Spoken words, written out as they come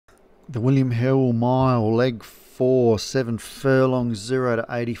The William Hill Mile, leg 4, 7 furlongs, 0 to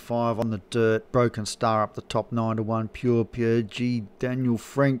 85 on the dirt. Broken Star up the top, 9 to 1. Pure G. Daniel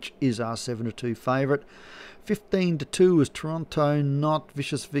French is our 7 to 2 favourite. 15 to 2 is Toronto Not.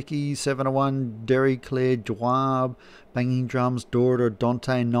 Vicious Vicky, 7 to 1. Derry Claire Dwab. Banging Drums, Dora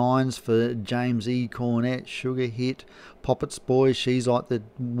Dante, 9s for James E. Cornett. Sugar Hit. Poppets Boy, She's Like the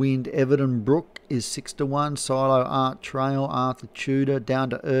Wind. Everton Brook is 6 to 1. Silo Art Trail, Arthur Tudor.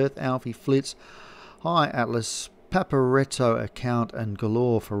 Down to Earth, Alfie Flitz. High Atlas, Paparetto Account, and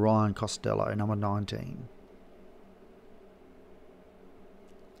Galore for Ryan Costello, number 19.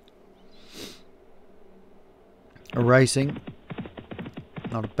 Racing,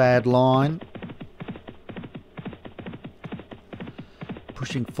 not a bad line.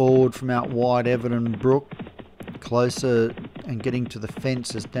 Pushing forward from out wide, Everton Brook. Closer and getting to the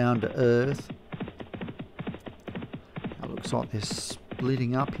fence is Down to Earth. It looks like they're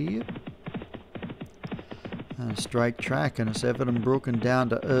splitting up here. And a straight track, and it's Everton Brook and Down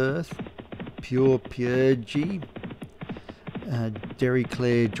to Earth. Pure G. Derry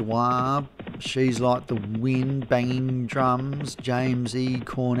Claire Dwab. She's Like the Wind, Banging Drums, James E.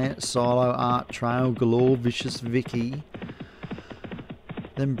 Cornett, Silo Art Trail, Galore, Vicious Vicky.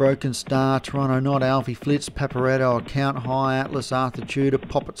 Then Broken Star, Toronto Not, Alfie Flitz, Paparetto Account, High Atlas, Arthur Tudor,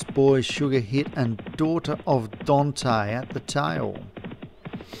 Poppets Boy, Sugar Hit, and Daughter of Dante at the tail.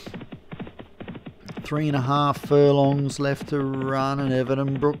 3.5 furlongs left to run, and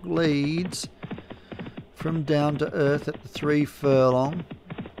Everton Brook leads from Down to Earth at the 3 furlong.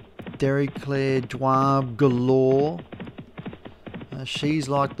 Derry Claire Dwab, Galore. She's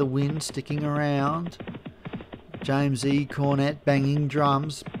Like the Wind sticking around. James E. Cornett, Banging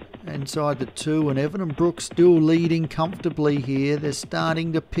Drums inside the 2, and Everton Brook still leading comfortably here. They're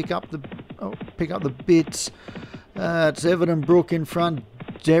starting to pick up the bits. It's Everton Brook in front.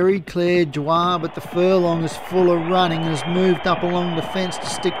 Derry Claire Dwab, but the furlong is full of running, has moved up along the fence to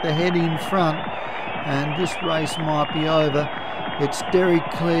stick the head in front, and this race might be over. It's Derry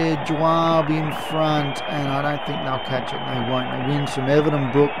Claire Dwab in front, and I don't think they'll catch it. They won't. The wins from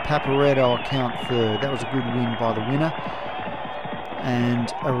Everton Brook, Paparetto Account 3rd. That was a good win by the winner,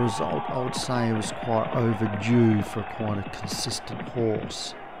 and a result I would say was quite overdue for quite a consistent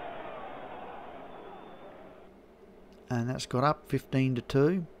horse. And that's got up 15 to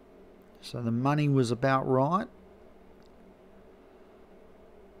 2. So the money was about right.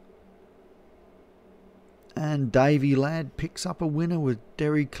 And Davy Ladd picks up a winner with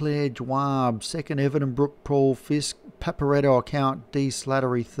Derry Claire Dwab. 2nd, Everton Brook, Paul Fisk. Paparetto Account, D.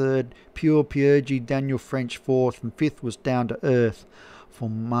 Slattery 3rd. Pure G. Daniel French 4th. And 5th was Down to Earth for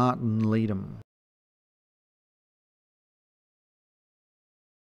Martin Leadham.